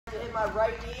in my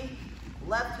right knee,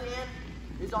 left hand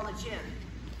is on the chin.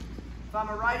 If I'm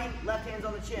a righty, left hand's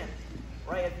on the chin.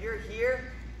 Right? If you're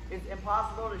here, it's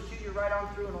impossible to shoot your right arm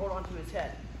through and hold onto his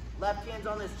head. Left hand's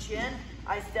on this chin,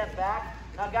 I step back.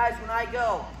 Now guys, when I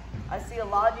go, I see a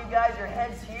lot of you guys, your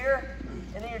head's here,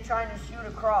 and then you're trying to shoot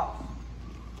across.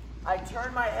 I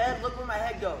turn my head, look where my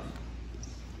head goes.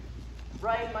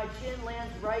 Right, my chin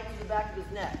lands right to the back of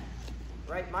his neck.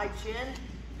 Right, my chin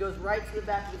goes right to the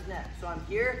back of his neck. So I'm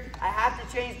here, I have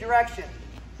to change direction.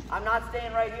 I'm not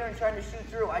staying right here and trying to shoot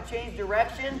through. I change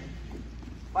direction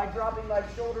by dropping my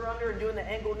shoulder under and doing the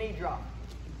angle knee drop.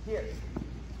 Here.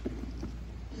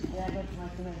 Yeah, that's my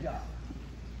command job.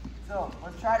 So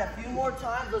let's try it a few more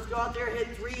times. Let's go out there, hit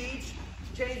 3 each,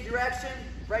 change direction,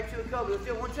 right to a Kobe. Let's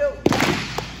do it. 1, 2,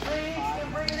 3 each,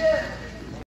 and bring it in.